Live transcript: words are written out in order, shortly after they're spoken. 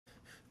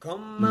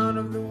Come out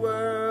of the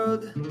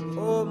world,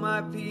 oh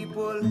my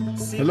people,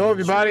 seek Hello, the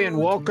everybody, and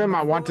truth welcome.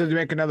 I wanted before to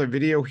make another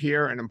video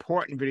here, an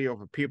important video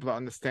for people to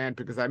understand,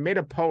 because I made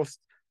a post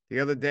the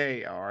other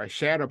day, or I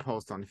shared a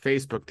post on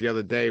Facebook the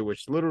other day,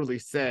 which literally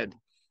said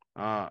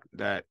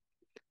that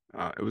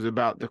it was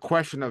about the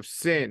question of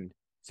sin,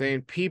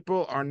 saying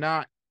people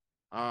uh,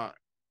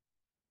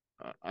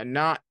 are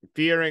not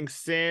fearing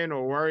sin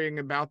or worrying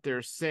about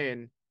their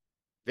sin.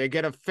 They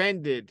get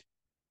offended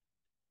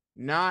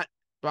not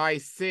by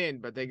sin,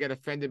 but they get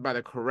offended by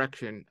the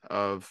correction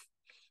of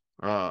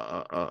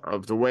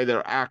the way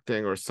they're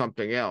acting or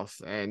something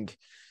else. And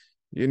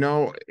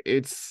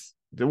it's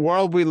the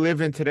world we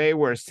live in today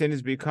where sin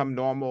has become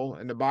normal,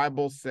 and the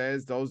Bible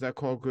says those that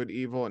call good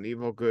evil and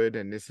evil good,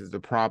 and this is the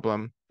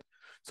problem.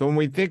 So when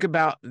we think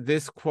about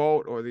this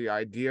quote, or the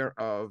idea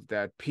of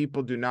that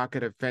people do not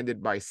get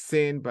offended by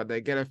sin, but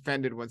they get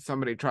offended when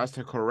somebody tries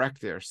to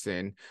correct their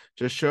sin,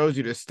 just shows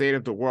you the state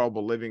of the world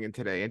we're living in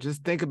today. And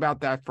just think about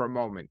that for a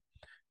moment.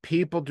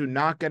 People do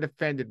not get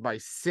offended by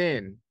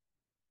sin,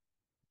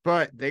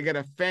 but they get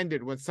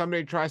offended when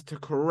somebody tries to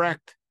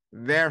correct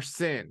their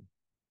sin.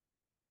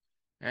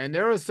 And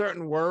there are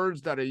certain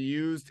words that are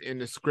used in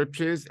the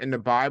scriptures in the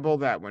Bible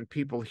that when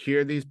people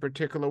hear these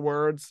particular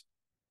words,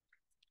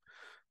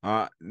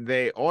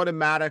 they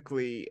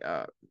automatically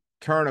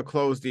turn a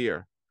closed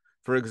ear.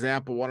 For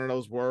example, one of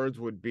those words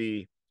would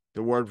be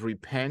the word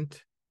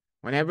repent.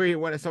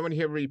 When someone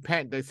hear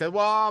repent, they say,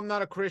 "Well, I'm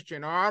not a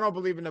Christian," or "I don't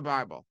believe in the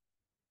Bible."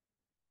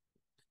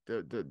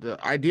 The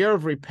idea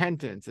of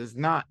repentance is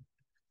not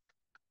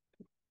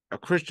a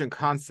Christian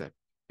concept.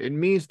 It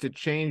means to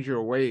change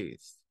your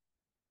ways.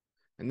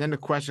 And then the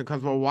question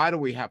comes, well, why do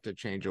we have to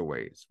change our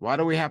ways? Why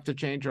do we have to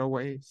change our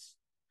ways?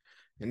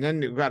 And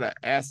then you've got to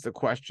ask the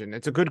question.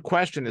 It's a good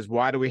question, is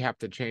why do we have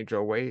to change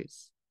our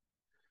ways?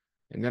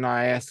 And then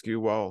I ask you,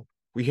 well,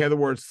 we hear the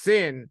word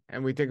sin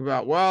and we think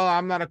about, well,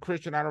 I'm not a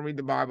Christian. I don't read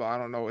the Bible. I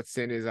don't know what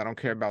sin is. I don't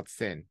care about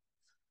sin.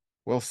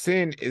 Well,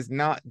 sin is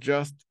not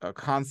just a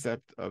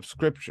concept of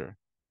scripture.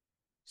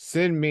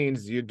 Sin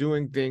means you're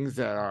doing things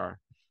that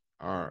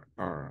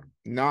are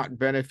not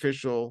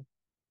beneficial.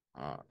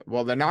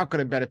 Well, they're not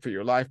going to benefit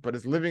your life, but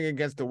it's living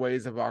against the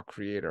ways of our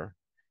Creator.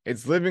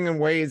 It's living in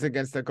ways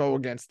that go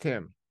against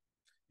Him.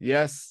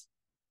 Yes,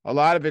 a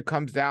lot of it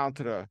comes down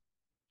to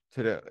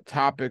the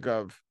topic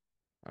of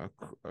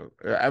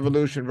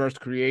evolution versus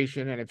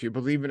creation. And if you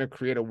believe in a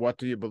creator, what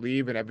do you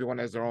believe? And everyone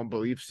has their own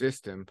belief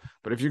system.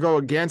 But if you go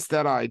against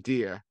that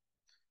idea,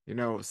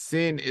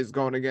 sin is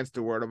going against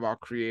the word of our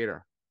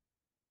Creator.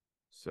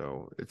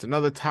 So it's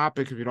another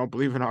topic if you don't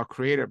believe in our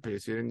Creator,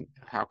 because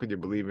how could you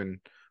believe in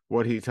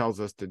what He tells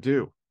us to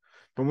do?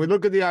 When we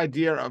look at the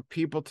idea of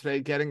people today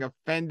getting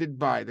offended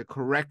by the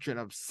correction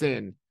of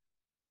sin,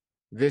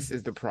 this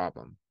is the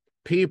problem.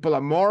 People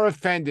are more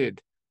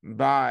offended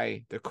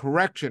by the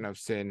correction of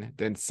sin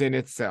than sin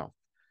itself.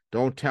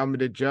 Don't tell me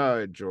to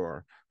judge,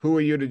 or who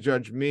are you to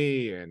judge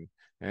me, and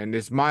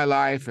it's my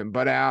life, and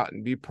butt out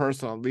and be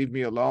personal and leave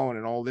me alone,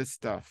 and all this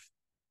stuff.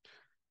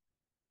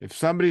 If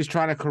somebody's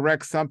trying to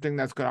correct something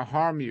that's going to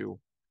harm you,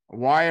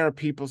 why are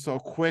people so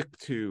quick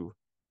to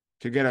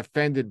get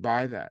offended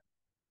by that?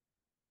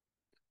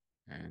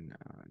 And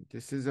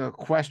this is a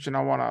question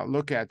I want to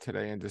look at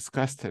today and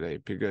discuss today,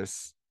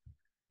 because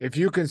if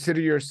you consider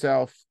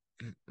yourself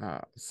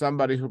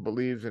somebody who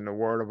believes in the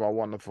word of our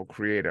wonderful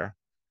Creator,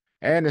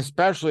 and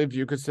especially if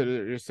you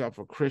consider yourself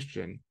a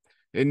Christian,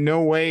 in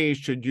no way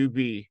should you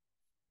be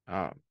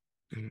uh,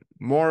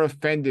 more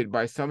offended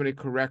by somebody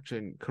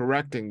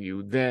correcting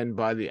you than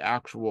by the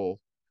actual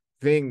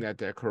thing that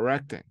they're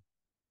correcting.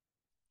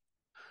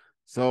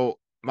 So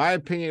my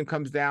opinion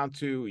comes down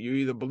to, you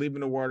either believe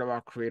in the word of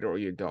our Creator or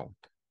you don't.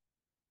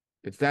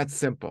 It's that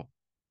simple.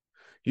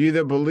 You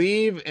either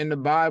believe in the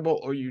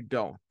Bible or you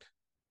don't.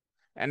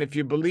 And if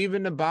you believe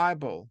in the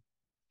Bible,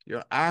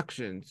 your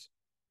actions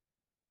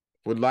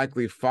would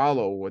likely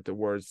follow what the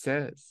word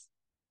says.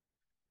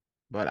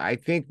 But I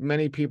think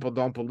many people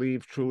don't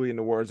believe truly in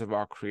the words of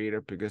our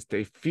Creator because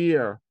they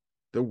fear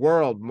the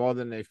world more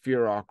than they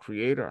fear our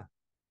Creator.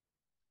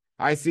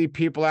 I see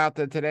people out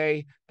there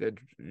today that,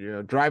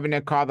 driving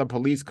their car, the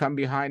police come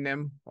behind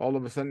them. All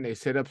of a sudden, they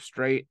sit up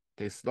straight,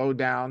 they slow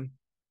down,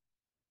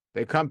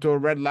 they come to a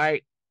red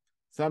light.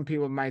 Some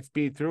people might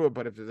speed through it,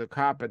 but if there's a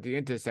cop at the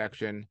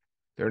intersection,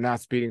 they're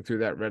not speeding through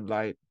that red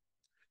light.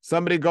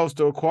 Somebody goes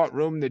to a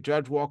courtroom, the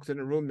judge walks in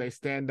the room, they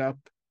stand up.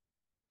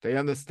 They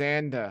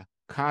understand the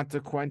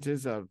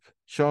consequences of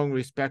showing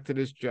respect to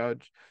this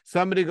judge.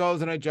 Somebody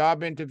goes on a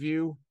job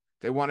interview,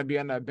 they want to be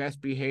on their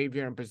best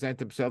behavior and present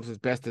themselves as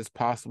best as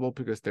possible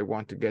because they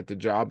want to get the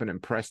job and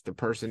impress the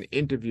person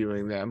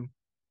interviewing them.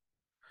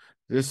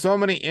 There's so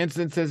many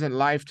instances in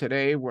life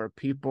today where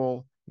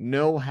people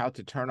know how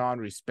to turn on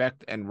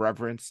respect and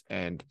reverence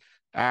and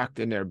act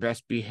in their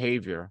best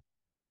behavior,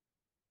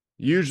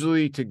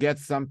 usually to get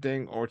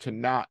something or to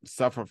not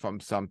suffer from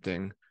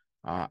something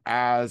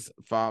as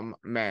from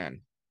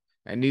man.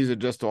 And these are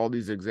just all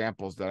these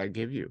examples that I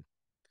give you.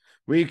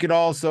 We could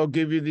also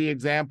give you the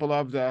example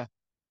of the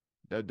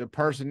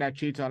person that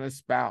cheats on his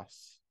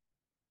spouse.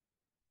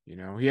 You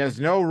know, he has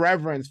no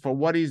reverence for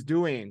what he's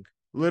doing,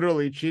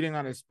 literally cheating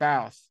on his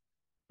spouse,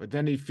 but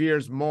then he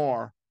fears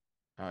more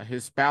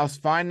his spouse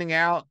finding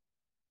out,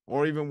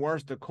 or even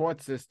worse, the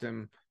court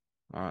system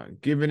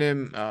giving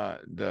him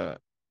the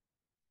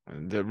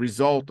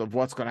result of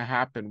what's going to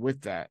happen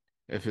with that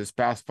if his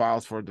spouse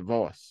files for a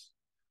divorce.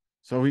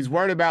 So he's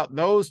worried about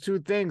those two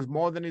things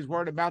more than he's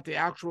worried about the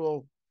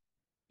actual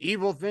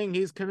evil thing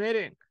he's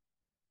committing.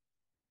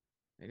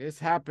 And this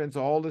happens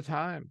all the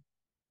time.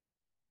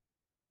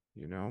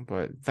 You know,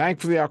 but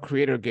thankfully our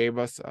Creator gave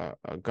us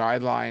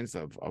guidelines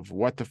of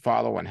what to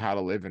follow and how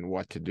to live and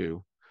what to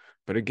do.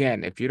 But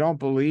again, if you don't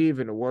believe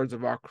in the words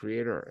of our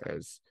Creator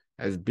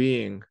as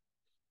being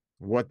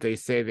what they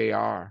say they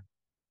are,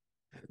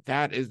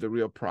 that is the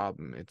real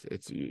problem.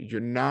 It's you're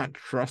not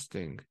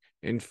trusting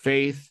in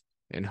faith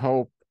and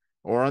hope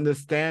or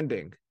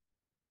understanding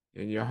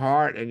in your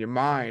heart and your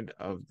mind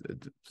of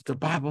the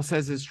Bible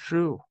says is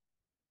true.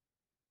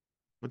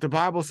 What the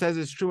Bible says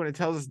is true, and it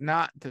tells us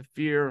not to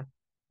fear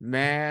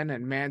man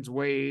and man's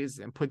ways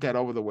and put that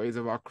over the ways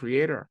of our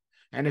Creator.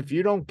 And if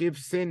you don't give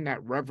sin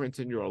that reverence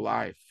in your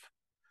life,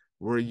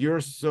 where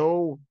you're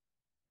so,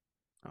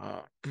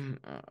 I don't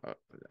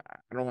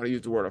want to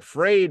use the word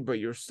afraid, but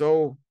you're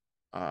so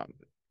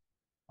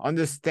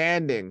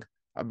understanding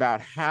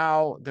about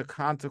how the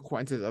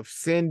consequences of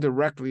sin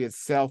directly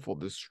itself will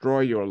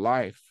destroy your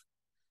life,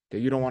 that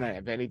you don't want to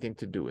have anything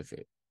to do with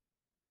it.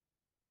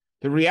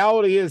 The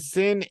reality is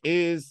sin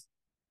is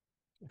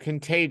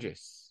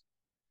contagious.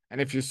 And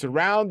if you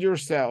surround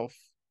yourself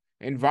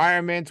in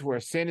environments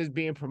where sin is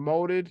being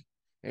promoted,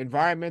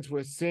 environments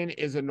where sin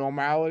is a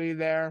normality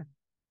there,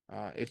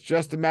 it's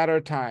just a matter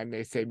of time,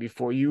 they say,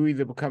 before you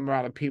either become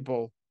around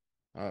people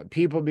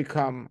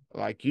become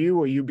like you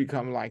or you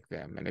become like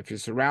them. And if you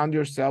surround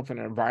yourself in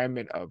an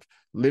environment of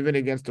living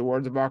against the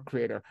words of our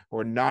Creator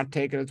or not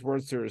taking His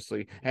word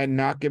seriously and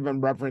not giving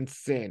reverence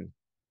sin,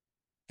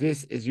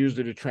 this is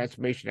usually the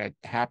transformation that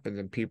happens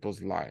in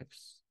people's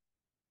lives.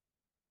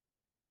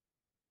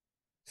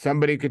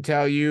 Somebody could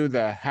tell you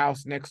the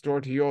house next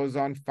door to yours is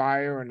on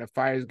fire and the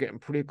fire is getting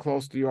pretty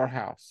close to your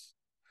house.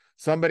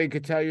 Somebody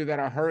could tell you that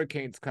a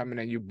hurricane's coming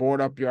and you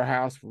board up your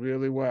house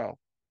really well.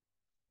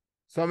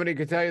 Somebody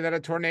could tell you that a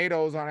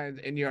tornado is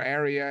in your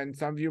area, and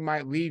some of you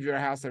might leave your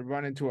house and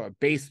run into a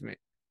basement.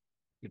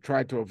 You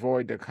try to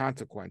avoid the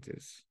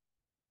consequences.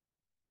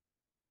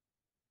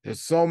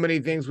 There's so many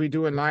things we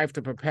do in life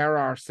to prepare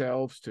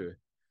ourselves to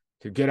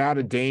get out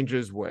of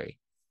danger's way.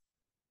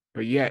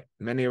 But yet,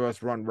 many of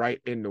us run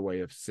right in the way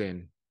of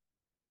sin.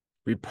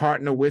 We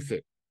partner with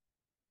it.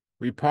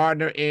 We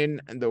partner in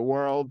the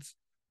world's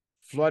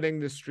flooding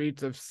the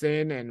streets of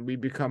sin, and we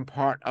become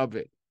part of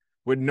it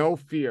with no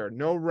fear,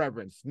 no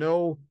reverence,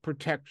 no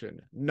protection,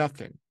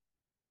 nothing.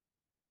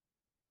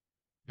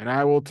 And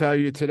I will tell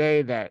you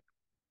today that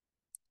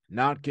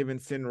not giving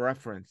sin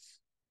reference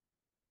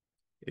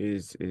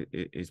is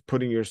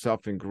putting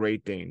yourself in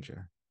great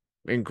danger,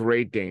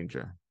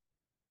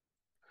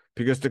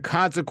 because the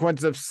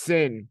consequence of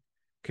sin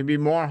can be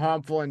more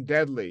harmful and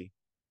deadly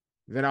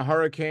than a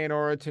hurricane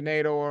or a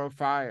tornado or a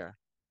fire.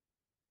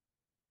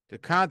 The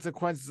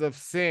consequences of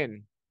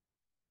sin,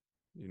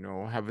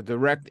 have a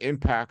direct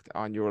impact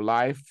on your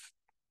life.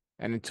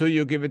 And until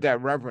you give it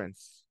that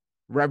reverence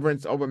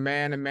over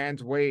man and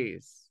man's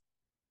ways,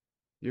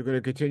 you're going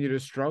to continue to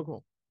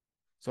struggle.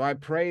 So I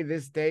pray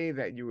this day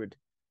that you would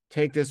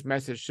take this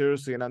message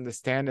seriously and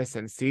understand this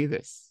and see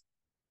this.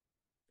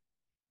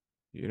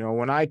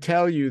 When I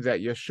tell you that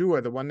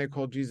Yeshua, the one they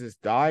call Jesus,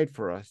 died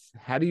for us,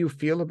 how do you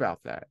feel about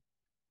that?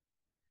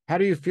 How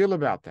do you feel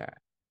about that?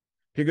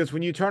 Because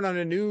when you turn on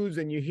the news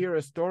and you hear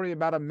a story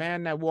about a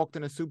man that walked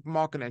in a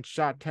supermarket and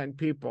shot 10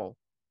 people,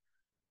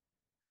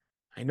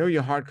 I know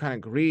your heart kind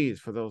of grieves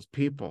for those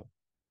people.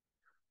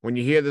 When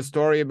you hear the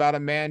story about a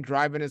man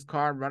driving his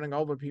car and running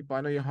over people,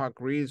 I know your heart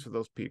grieves for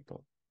those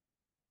people.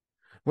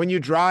 When you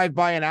drive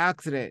by an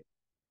accident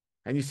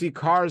and you see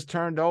cars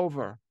turned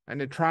over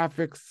and the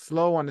traffic's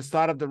slow on the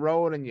side of the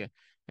road and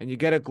you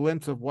get a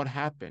glimpse of what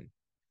happened,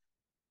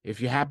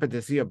 if you happen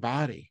to see a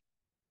body,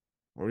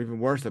 or even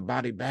worse, a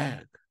body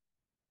bag,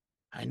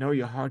 I know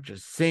your heart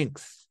just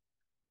sinks.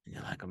 And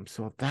you're like, I'm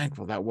so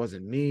thankful that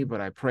wasn't me,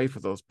 but I pray for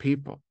those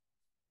people.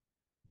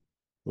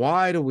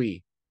 Why do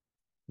we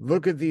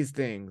look at these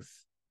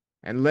things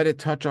and let it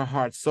touch our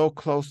hearts so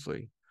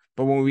closely?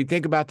 But when we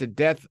think about the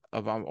death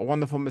of a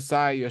wonderful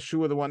Messiah,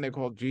 Yeshua, the one they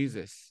call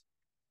Jesus,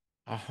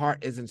 our heart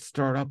isn't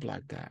stirred up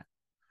like that.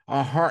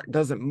 Our heart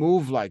doesn't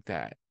move like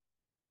that.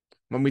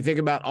 When we think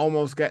about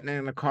almost getting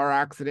in a car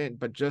accident,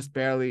 but just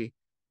barely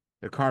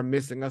the car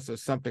missing us or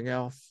something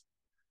else,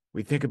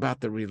 we think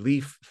about the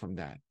relief from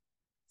that.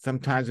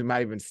 Sometimes we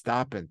might even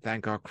stop and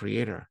thank our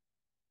Creator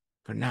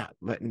for not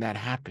letting that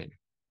happen.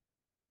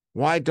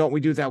 Why don't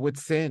we do that with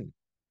sin?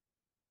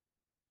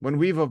 When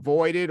we've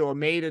avoided or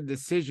made a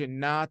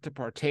decision not to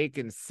partake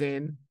in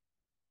sin,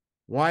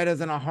 why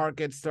doesn't our heart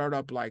get stirred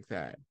up like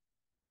that?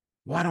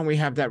 Why don't we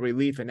have that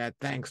relief and that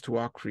thanks to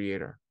our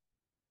Creator?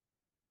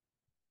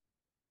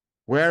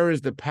 Where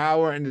is the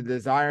power and the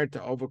desire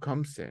to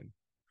overcome sin?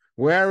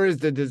 Where is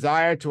the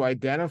desire to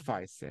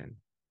identify sin?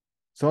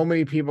 So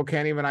many people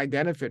can't even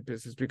identify it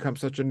because it's become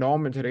such a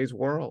norm in today's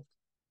world.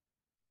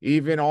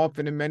 Even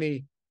often in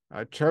many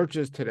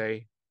churches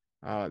today,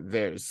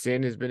 their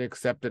sin has been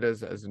accepted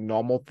as a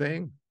normal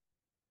thing.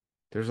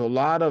 There's a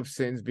lot of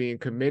sins being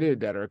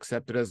committed that are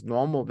accepted as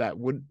normal that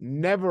would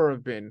never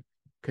have been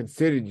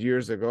considered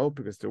years ago,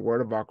 because the word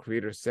of our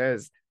Creator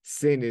says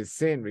sin is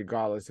sin,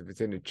 regardless if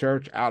it's in the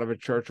church, out of a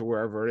church, or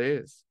wherever it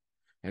is.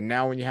 And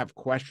now when you have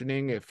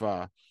questioning if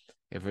a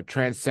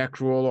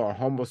transsexual or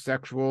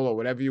homosexual or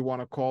whatever you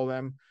want to call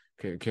them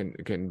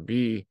can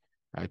be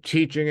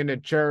teaching in the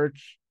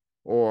church,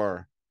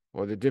 or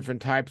the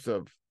different types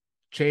of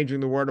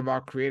changing the word of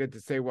our Creator to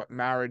say what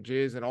marriage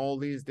is, and all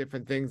these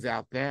different things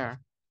out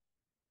there,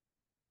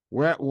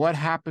 what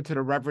happened to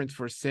the reverence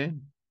for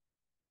sin,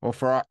 or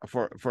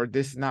for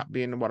this not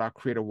being what our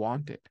Creator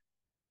wanted?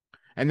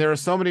 And there are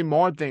so many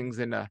more things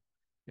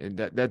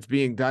that's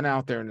being done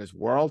out there in this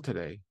world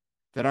today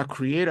that our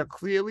Creator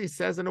clearly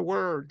says in the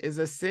word is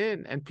a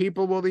sin, and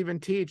people will even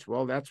teach,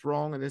 well, that's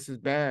wrong and this is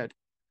bad.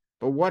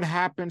 But what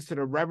happens to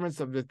the reverence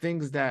of the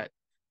things that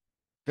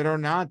are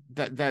not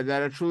that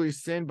are truly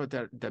sin, but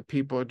that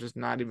people are just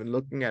not even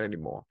looking at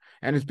anymore,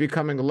 and it's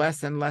becoming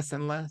less and less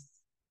and less?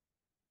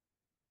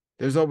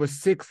 There's over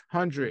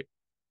 600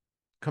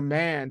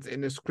 commands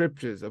in the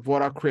scriptures of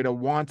what our Creator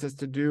wants us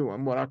to do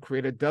and what our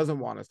Creator doesn't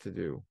want us to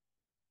do.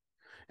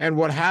 And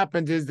what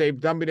happens is they've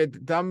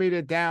dummied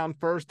it down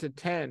first to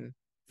 10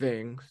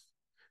 things,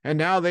 and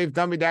now they've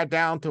dummied that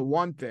down to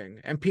one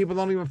thing, and people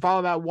don't even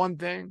follow that one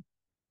thing.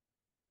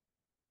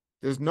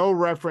 There's no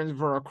reference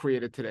for our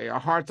Creator today. Our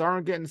hearts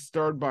aren't getting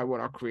stirred by what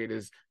our Creator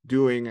is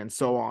doing, and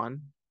so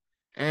on.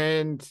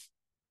 And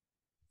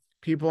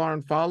people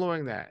aren't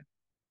following that.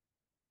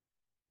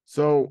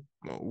 So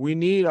we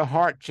need a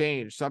heart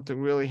change. Something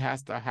really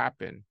has to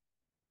happen.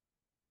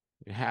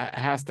 It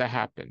has to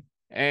happen.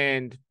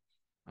 And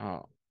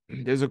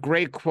there's a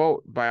great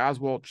quote by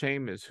Oswald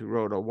Chambers, who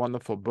wrote a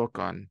wonderful book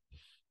on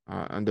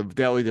the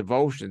daily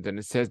devotions. And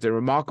it says, the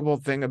remarkable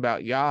thing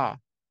about Yah,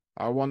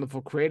 our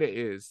wonderful Creator,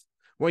 is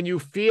when you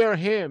fear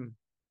Him,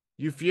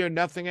 you fear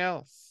nothing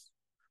else.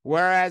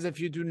 Whereas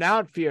if you do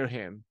not fear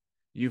Him,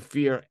 you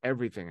fear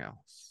everything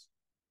else.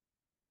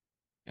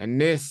 And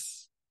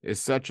this is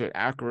such an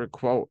accurate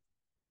quote.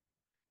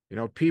 You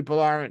know, people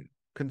aren't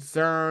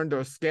concerned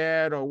or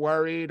scared or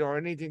worried or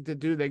anything to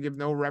do. They give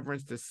no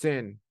reverence to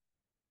sin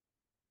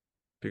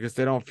because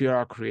they don't fear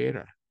our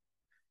Creator.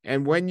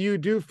 And when you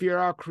do fear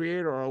our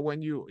Creator, or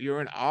when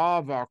you're in awe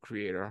of our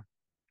Creator,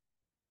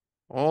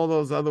 all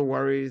those other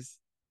worries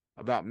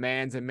about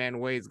man's and man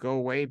ways go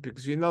away,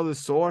 because you know the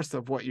source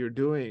of what you're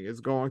doing is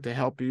going to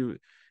help you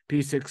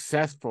be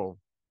successful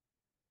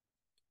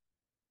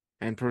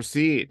and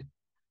proceed.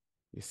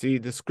 You see,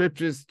 the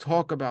scriptures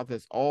talk about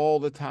this all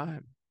the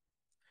time.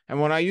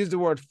 And when I use the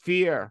word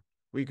fear,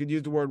 we could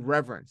use the word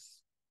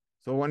reverence.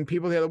 So when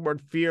people hear the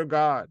word fear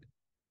God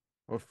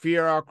or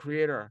fear our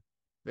Creator,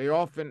 they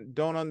often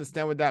don't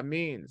understand what that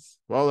means.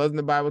 Well, doesn't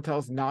the Bible tell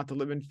us not to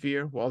live in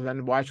fear? Well,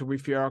 then why should we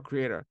fear our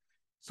Creator?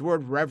 It's the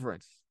word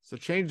reverence. So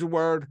change the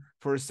word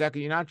for a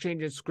second. You're not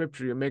changing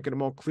scripture. You're making it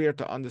more clear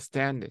to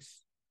understand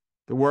this.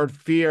 The word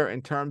fear,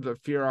 in terms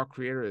of fear our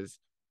Creator,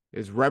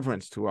 is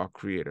reverence to our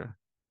Creator.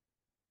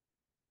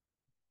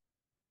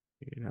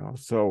 You know,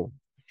 so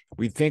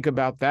we think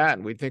about that,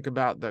 and we think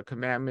about the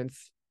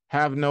commandments,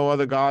 have no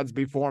other gods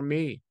before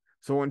me.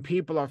 So when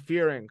people are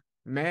fearing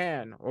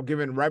man or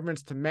giving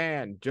reverence to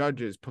man,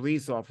 judges,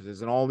 police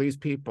officers, and all these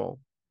people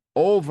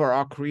over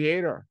our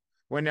Creator,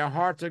 when their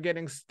hearts are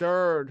getting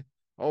stirred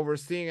over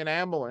seeing an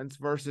ambulance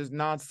versus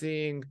not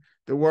seeing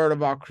the word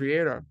of our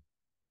Creator,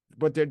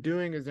 what they're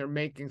doing is they're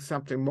making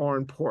something more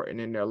important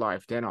in their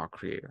life than our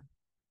Creator.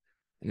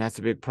 And that's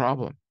a big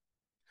problem.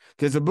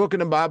 There's a book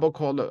in the Bible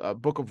called a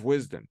book of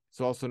wisdom.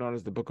 It's also known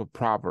as the book of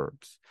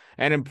Proverbs.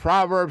 And in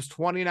Proverbs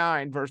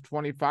 29, verse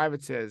 25,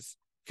 it says,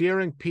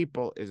 fearing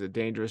people is a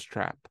dangerous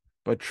trap,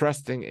 but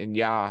trusting in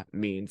Yah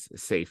means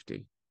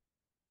safety.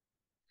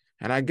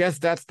 And I guess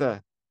that's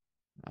the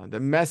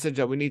message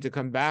that we need to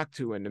come back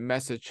to, and the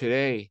message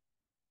today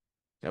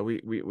that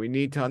we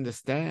need to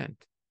understand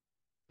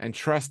and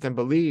trust and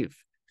believe.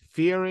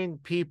 Fearing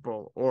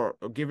people or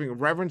giving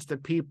reverence to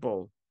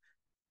people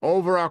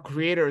over our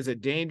Creator is a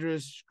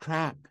dangerous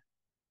trap.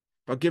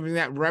 But giving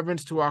that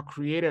reverence to our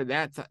Creator,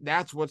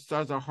 that's what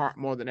stirs our heart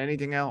more than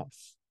anything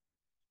else,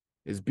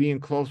 is being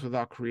close with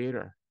our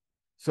Creator.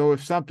 So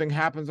if something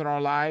happens in our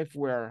life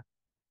where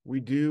we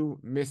do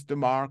miss the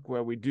mark,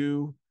 where we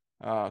do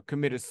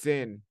commit a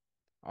sin,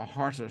 our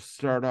hearts are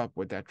stirred up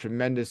with that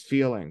tremendous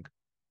feeling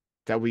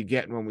that we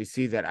get when we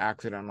see that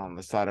accident on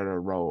the side of the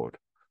road,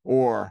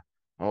 or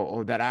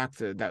that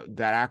accident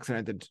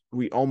that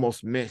we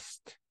almost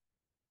missed,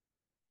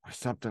 or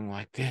something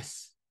like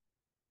this.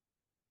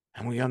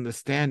 And we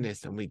understand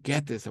this, and we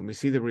get this, and we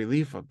see the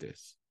relief of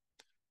this.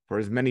 For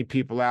as many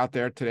people out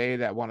there today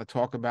that want to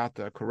talk about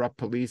the corrupt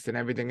police and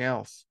everything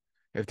else,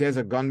 if there's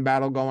a gun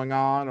battle going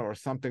on or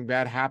something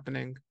bad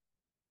happening,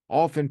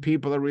 often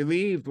people are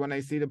relieved when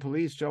they see the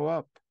police show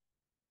up.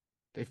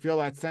 They feel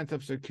that sense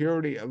of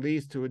security, at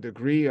least to a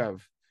degree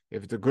of,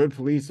 if it's a good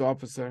police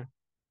officer,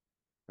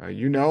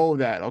 you know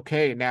that,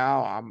 okay,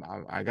 now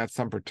I got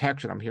some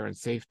protection. I'm here in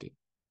safety.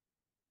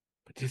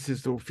 But this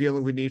is the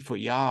feeling we need for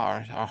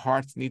Yah. Our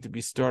hearts need to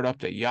be stirred up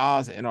that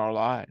Yah's in our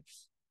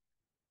lives.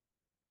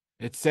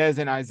 It says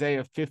in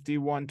Isaiah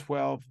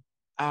 51:12,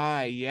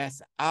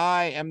 yes,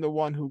 I am the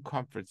one who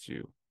comforts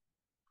you.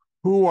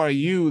 Who are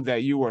you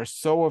that you are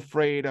so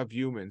afraid of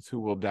humans who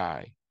will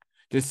die,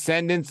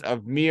 descendants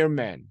of mere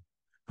men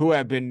who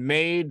have been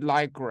made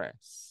like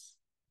grass?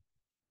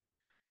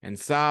 And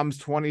Psalms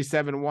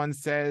 27:1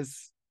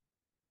 says,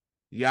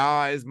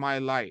 Yah is my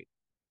light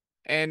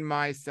and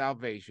my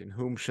salvation.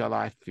 Whom shall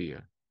I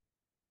fear?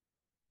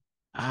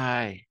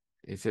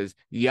 It says,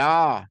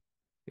 Yah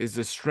is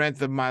the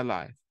strength of my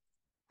life.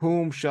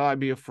 Whom shall I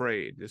be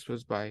afraid? This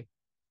was by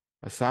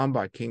a psalm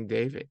by King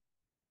David.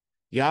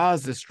 Yah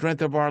is the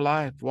strength of our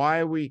life. Why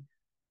are we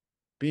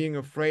being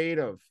afraid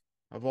of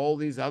all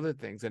these other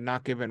things and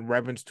not giving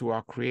reverence to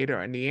our Creator?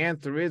 And the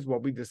answer is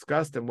what we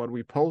discussed and what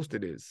we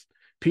posted is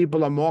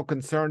people are more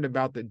concerned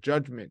about the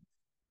judgment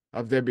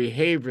of their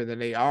behavior than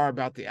they are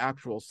about the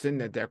actual sin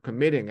that they're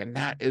committing. And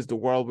that is the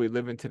world we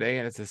live in today.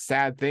 And it's a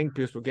sad thing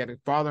because we're getting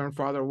farther and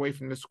farther away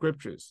from the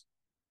scriptures.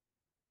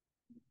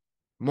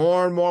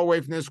 More and more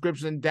away from the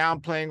scriptures and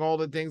downplaying all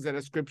the things that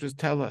the scriptures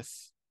tell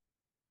us.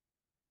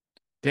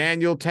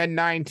 Daniel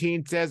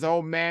 10:19 says,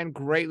 O man,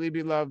 greatly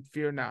beloved,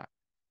 fear not.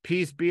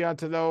 Peace be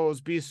unto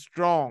those, be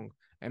strong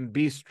and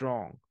be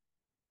strong.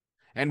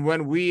 And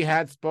when he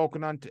had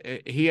spoken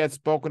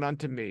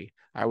unto me,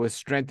 I was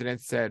strengthened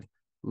and said,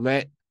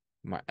 let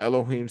my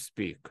Elohim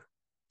speak,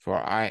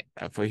 for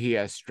he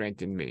has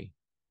strengthened me.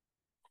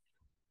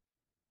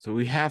 So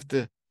we have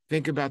to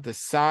think about the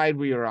side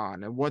we are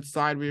on and what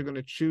side we are going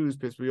to choose,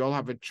 because we all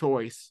have a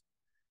choice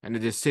and a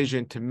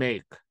decision to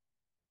make.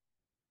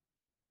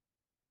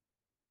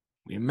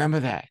 Remember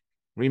that.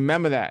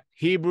 Remember that.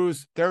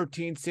 Hebrews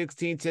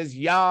 13:16 says,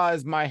 Yah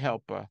is my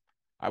helper.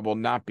 I will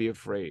not be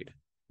afraid.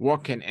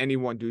 What can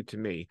anyone do to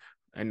me?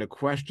 And the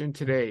question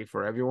today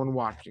for everyone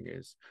watching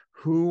is,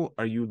 who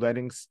are you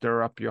letting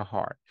stir up your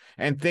heart?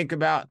 And think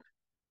about,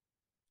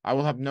 I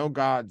will have no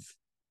gods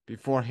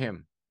before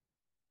him.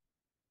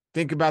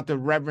 Think about the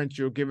reverence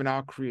you're giving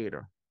our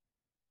Creator.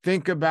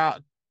 Think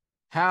about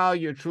how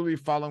you're truly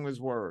following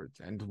his words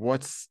and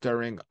what's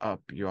stirring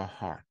up your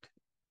heart.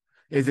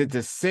 Is it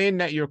the sin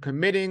that you're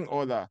committing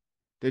or the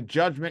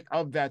judgment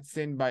of that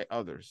sin by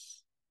others?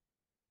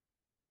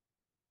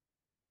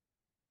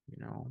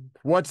 You know,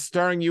 what's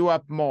stirring you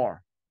up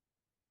more?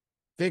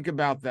 Think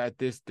about that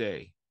this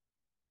day.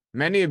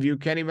 Many of you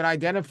can't even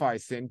identify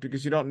sin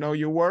because you don't know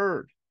your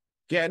word.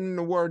 Get in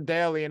the word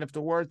daily, and if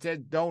the word says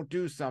don't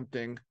do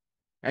something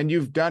and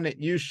you've done it,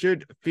 you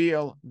should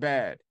feel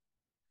bad.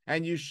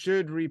 And you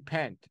should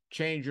repent,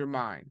 change your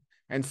mind,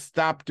 and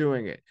stop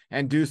doing it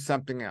and do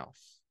something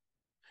else.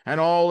 And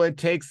all it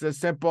takes is a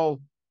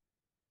simple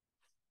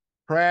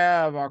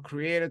prayer of our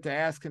Creator to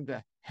ask him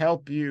to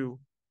help you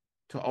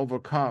to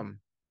overcome.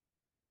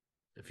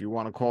 If you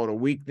want to call it a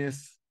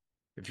weakness,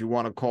 if you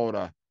want to call it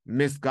a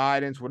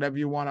misguidance, whatever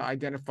you want to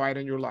identify it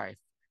in your life,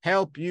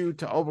 help you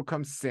to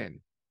overcome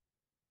sin.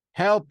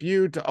 Help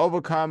you to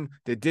overcome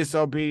the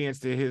disobedience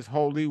to his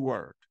holy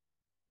word.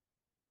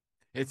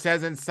 It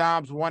says in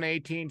Psalms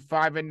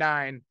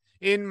 118:5-9,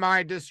 in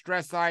my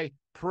distress I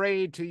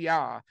prayed to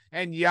Yah,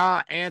 and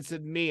Yah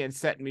answered me and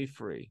set me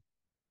free.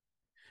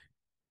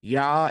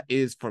 Yah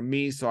is for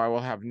me, so I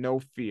will have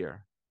no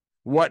fear.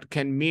 What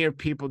can mere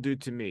people do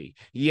to me?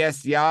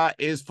 Yes, Yah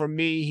is for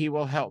me, he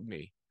will help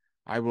me.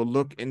 I will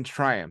look in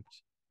triumph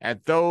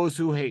at those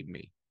who hate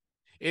me.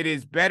 It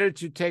is better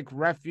to take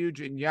refuge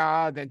in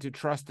Yah than to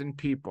trust in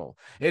people.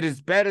 It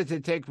is better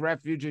to take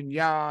refuge in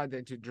Yah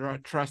than to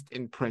trust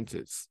in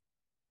princes.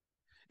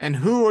 And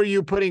who are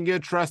you putting your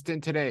trust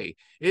in today?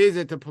 Is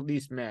it the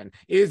policeman?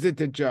 Is it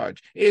the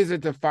judge? Is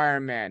it the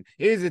fireman?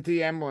 Is it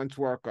the ambulance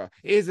worker?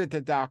 Is it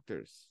the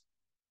doctors?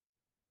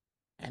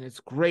 And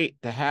it's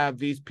great to have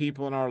these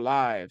people in our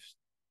lives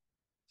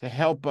to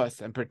help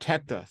us and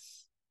protect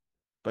us.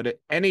 But at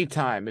any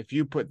time, if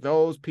you put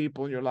those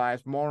people in your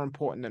lives more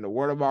important than the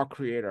word of our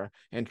Creator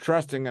and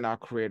trusting in our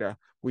Creator,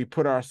 we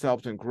put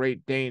ourselves in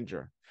great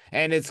danger.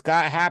 And it's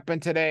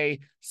happened today.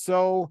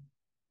 So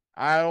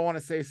I don't want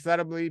to say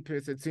subtly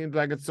because it seems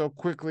like it's so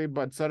quickly,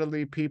 but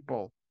subtly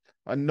people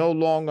are no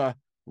longer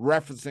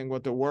referencing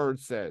what the word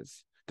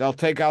says. They'll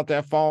take out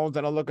their phones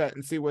and they'll look at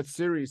and see what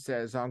Siri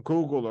says on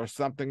Google or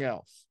something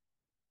else.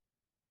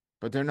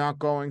 But they're not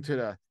going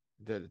to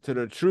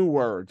the true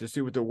word to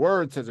see what the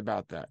word says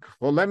about that.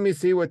 Well, let me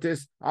see what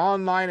this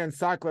online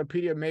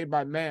encyclopedia made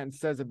by man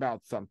says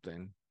about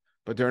something.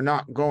 But they're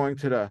not going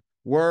to the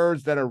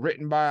words that are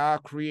written by our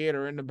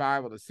Creator in the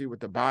Bible to see what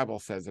the Bible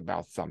says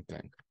about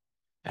something.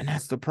 And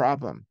that's the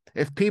problem.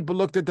 If people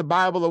looked at the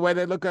Bible the way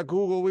they look at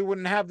Google, we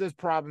wouldn't have this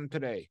problem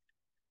today.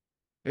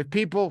 If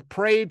people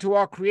prayed to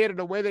our Creator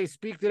the way they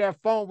speak to their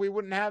phone, we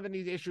wouldn't have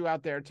any issue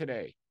out there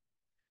today.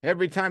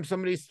 Every time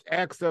somebody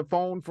asks the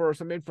phone for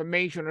some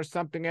information or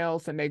something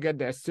else and they get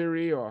their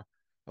Siri or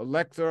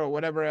Alexa or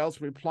whatever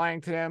else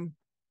replying to them.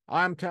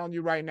 I'm telling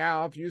you right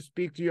now, if you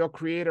speak to your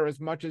creator as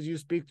much as you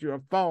speak to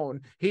your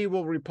phone, he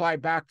will reply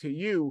back to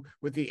you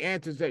with the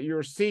answers that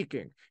you're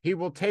seeking. He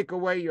will take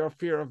away your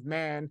fear of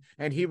man,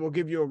 and he will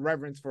give you a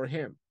reverence for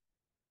him.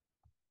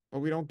 But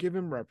we don't give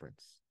him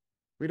reverence.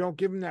 We don't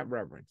give him that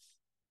reverence.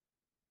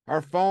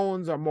 Our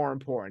phones are more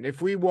important.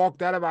 If we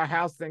walked out of our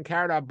house and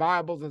carried our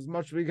Bibles as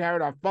much as we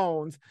carried our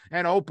phones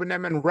and opened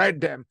them and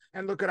read them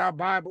and look at our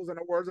Bibles and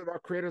the words of our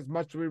creator as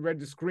much as we read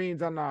the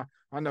screens on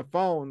the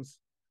phones,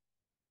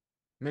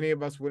 many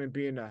of us wouldn't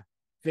be in the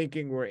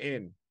thinking we're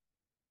in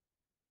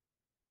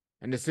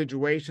and the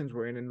situations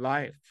we're in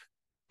life,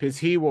 because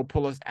he will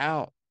pull us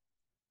out.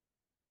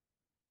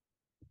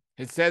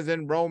 It says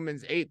in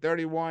Romans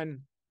 8:31,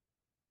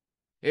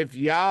 if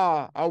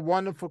Yah, a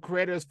wonderful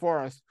creator, is for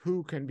us,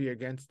 who can be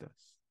against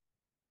us?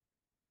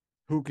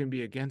 Who can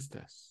be against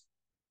us?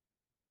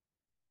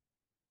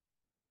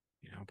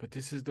 But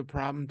this is the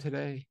problem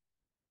today.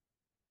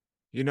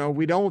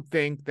 We don't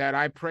think that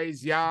I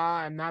praise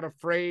Yah, I'm not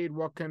afraid.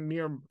 What can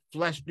mere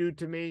flesh do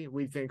to me?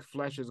 We think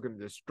flesh is going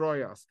to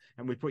destroy us,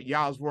 and we put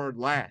Yah's word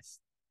last.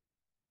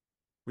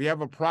 We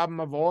have a problem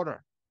of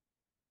order.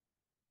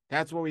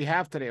 That's what we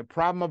have today, a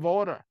problem of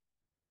order.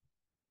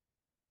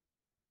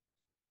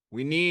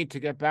 We need to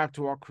get back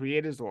to our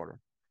Creator's order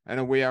and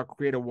the way our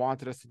Creator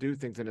wanted us to do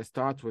things, and it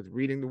starts with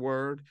reading the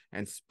word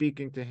and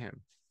speaking to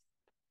him.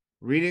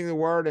 Reading the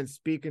word and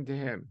speaking to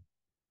him.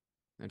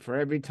 And for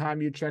every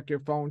time you check your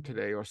phone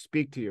today or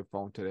speak to your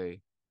phone today,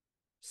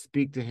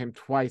 speak to him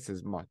twice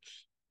as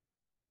much.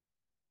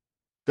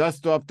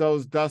 Dust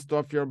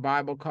off your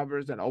Bible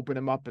covers and open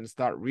them up and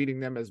start reading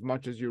them as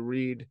much as you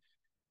read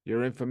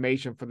your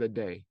information for the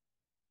day.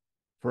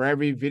 For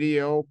every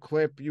video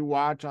clip you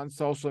watch on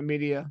social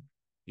media,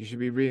 you should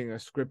be reading a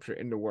scripture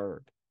in the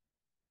word.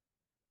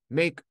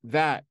 Make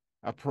that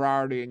a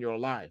priority in your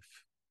life.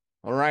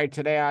 All right,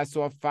 today I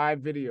saw 5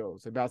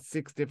 videos about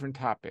 6 different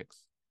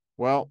topics.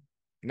 Well,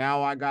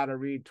 now I got to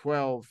read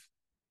 12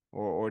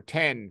 or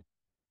 10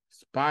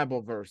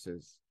 Bible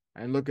verses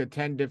and look at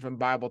 10 different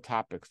Bible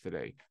topics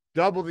today.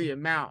 Double the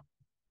amount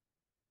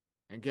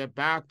and get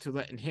back to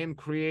letting him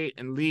create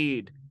and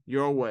lead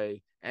your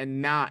way,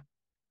 and not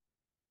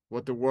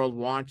what the world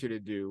wants you to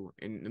do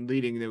and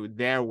leading them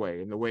their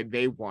way and the way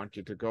they want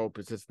you to go,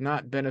 because it's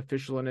not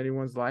beneficial in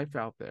anyone's life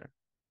out there.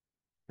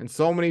 And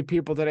so many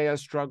people today are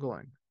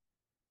struggling.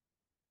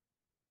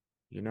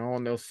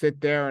 And they'll sit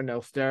there and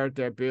they'll stare at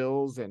their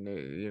bills and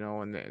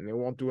they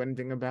won't do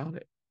anything about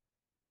it.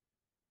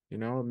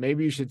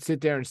 Maybe you should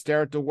sit there and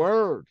stare at the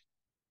word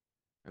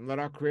and let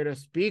our Creator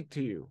speak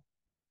to you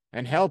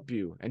and help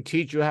you and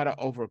teach you how to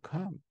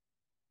overcome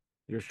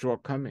your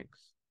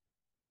shortcomings.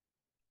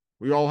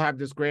 We all have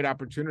this great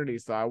opportunity,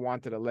 so I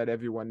wanted to let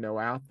everyone know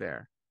out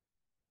there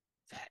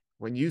that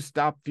when you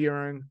stop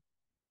fearing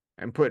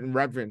and putting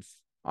reverence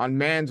on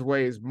man's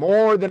ways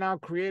more than our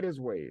Creator's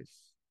ways,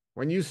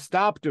 when you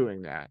stop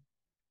doing that,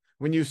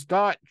 when you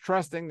start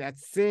trusting that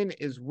sin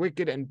is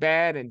wicked and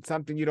bad and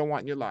something you don't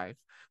want in your life,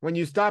 when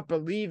you stop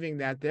believing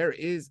that there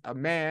is a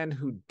man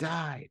who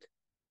died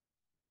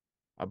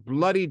a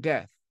bloody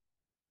death,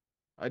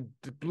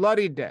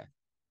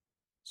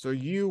 so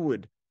you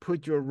would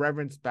put your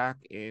reverence back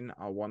in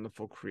our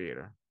wonderful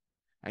Creator,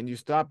 and you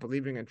start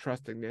believing and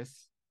trusting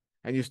this,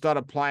 and you start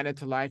applying it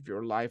to life,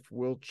 your life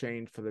will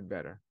change for the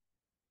better.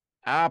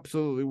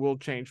 Absolutely will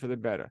change for the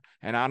better.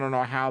 And I don't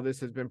know how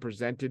this has been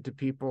presented to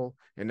people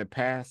in the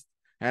past,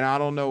 and I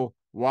don't know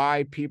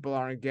why people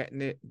aren't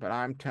getting it, but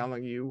I'm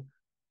telling you,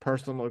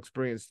 personal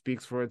experience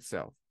speaks for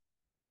itself.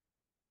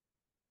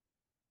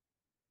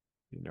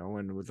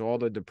 And with all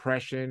the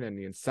depression and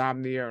the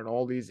insomnia and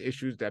all these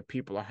issues that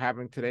people are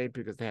having today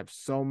because they have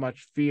so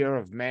much fear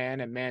of man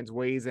and man's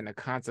ways and the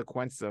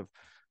consequence of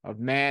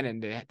man,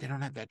 and they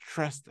don't have that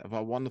trust of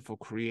our wonderful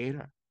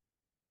Creator.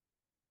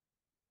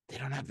 They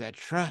don't have that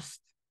trust.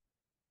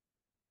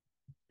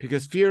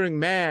 Because fearing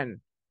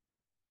man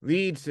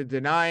leads to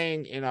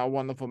denying in our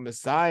wonderful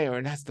Messiah,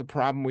 and that's the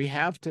problem we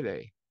have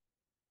today.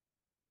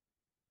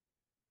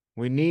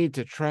 We need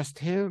to trust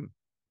him.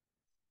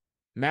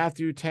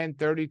 Matthew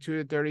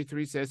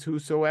 10:32-33 says,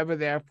 whosoever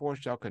therefore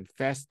shall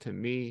confess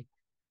me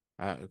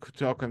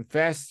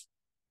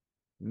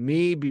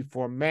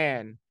before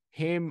man,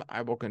 him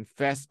I will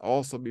confess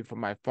also before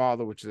my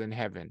Father which is in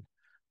heaven.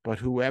 But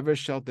whoever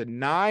shall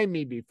deny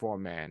me before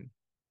man,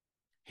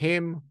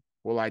 him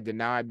will I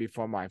deny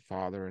before my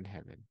Father in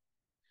heaven.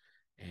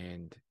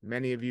 And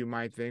many of you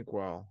might think,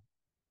 well,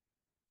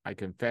 I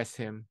confess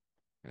him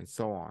and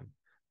so on.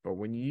 But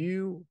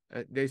when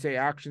they say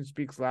action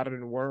speaks louder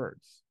than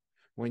words.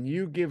 When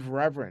you give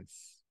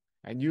reverence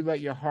and you let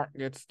your heart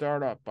get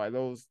stirred up by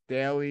those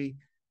daily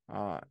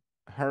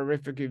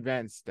horrific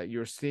events that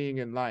you're seeing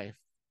in life,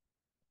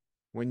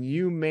 when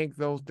you make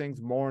those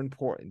things more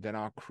important than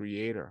our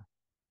Creator,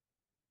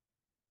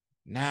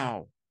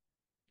 now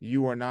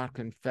you are not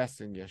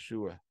confessing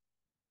Yeshua,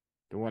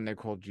 the one they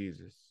call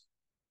Jesus.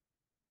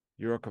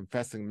 You are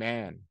confessing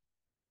man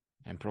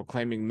and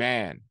proclaiming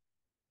man.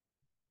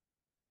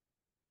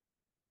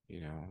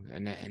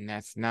 And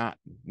that's not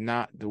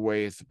the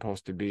way it's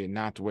supposed to be, and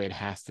not the way it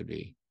has to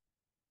be.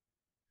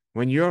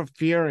 When you're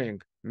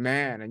fearing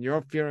man and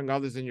you're fearing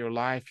others in your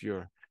life,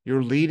 you're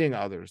leading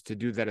others to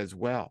do that as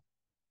well.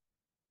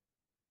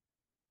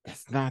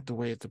 That's not the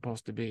way it's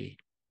supposed to be.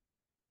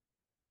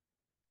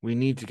 We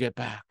need to get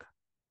back.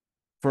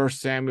 1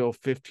 Samuel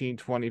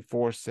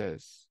 15:24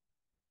 says,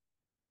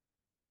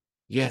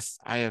 yes,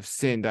 I have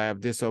sinned. I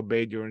have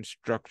disobeyed your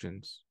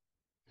instructions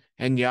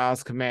and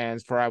Yah's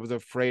commands, for I was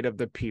afraid of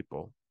the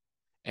people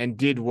and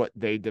did what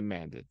they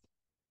demanded.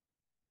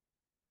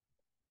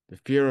 The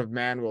fear of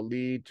man will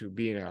lead to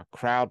being a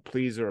crowd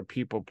pleaser, a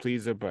people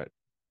pleaser, but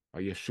a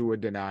Yeshua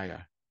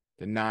denier,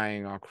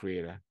 denying our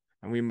Creator.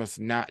 And we must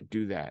not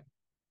do that.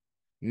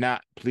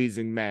 Not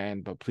pleasing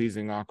man, but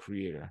pleasing our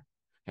Creator.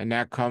 And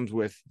that comes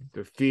with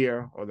the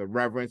fear or the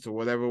reverence or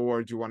whatever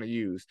words you want to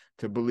use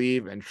to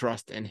believe and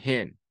trust in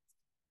Him.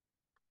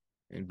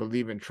 And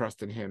believe and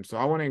trust in Him. So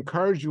I want to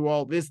encourage you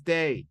all this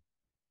day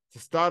to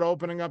start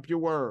opening up your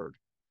word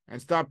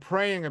and start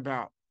praying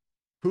about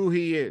who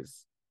He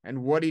is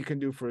and what He can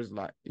do for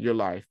your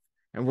life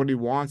and what He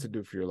wants to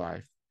do for your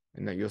life.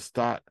 And that you'll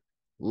start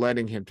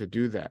letting Him to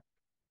do that.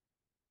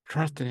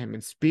 Trust in Him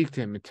and speak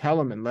to Him and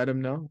tell Him and let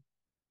Him know.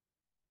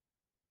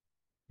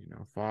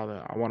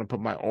 Father, I want to put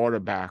my order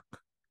back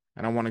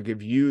and I want to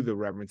give you the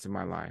reverence in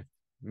my life,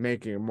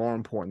 making it more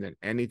important than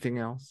anything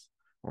else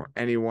or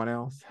anyone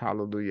else.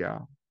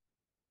 Hallelujah.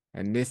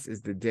 And this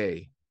is the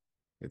day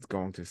it's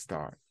going to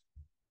start.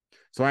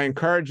 So I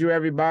encourage you,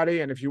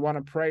 everybody, and if you want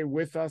to pray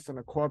with us on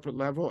a corporate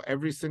level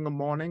every single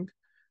morning,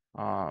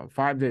 5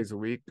 days a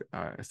week,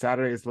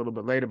 Saturday is a little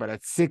bit later, but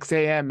at 6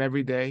 a.m.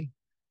 every day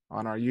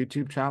on our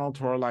YouTube channel,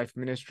 Torah Life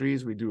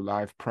Ministries, we do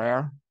live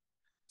prayer.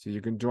 So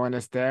you can join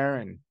us there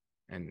and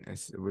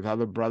with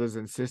other brothers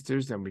and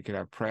sisters, and we can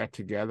have prayer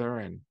together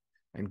and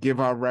give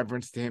our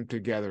reverence to Him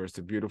together. It's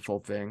a beautiful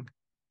thing.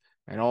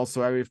 And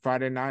also every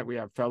Friday night, we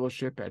have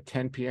fellowship at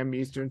 10 p.m.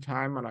 Eastern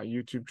time on our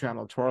YouTube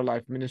channel, Torah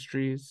Life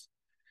Ministries.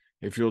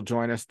 If you'll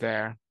join us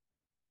there,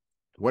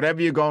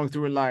 whatever you're going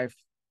through in life,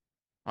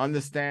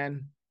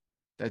 understand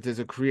that there's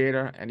a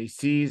Creator and He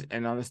sees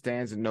and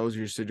understands and knows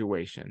your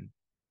situation.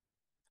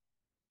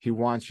 He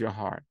wants your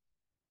heart.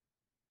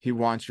 He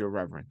wants your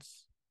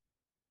reverence.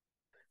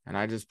 And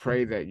I just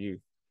pray that your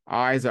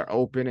eyes are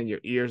open and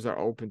your ears are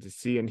open to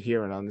see and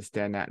hear and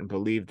understand that and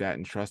believe that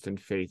and trust and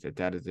faith that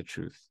that is the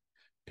truth.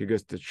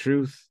 Because the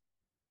truth,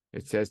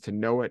 it says to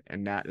know it,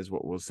 and that is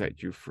what will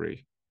set you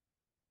free.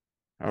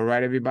 All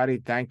right, everybody.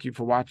 Thank you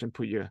for watching.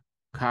 Put your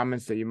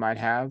comments that you might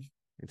have.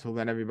 Until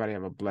then, everybody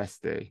have a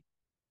blessed day.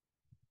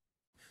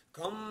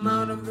 Come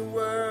out of the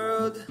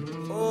world,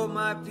 oh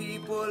my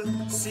people,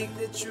 seek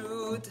the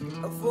truth,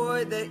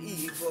 avoid the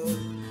evil,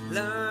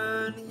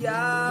 learn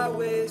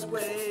Yahweh's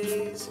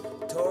ways.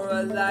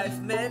 Torah Life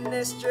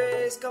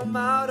Ministries, come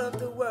out of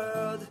the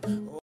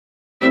world.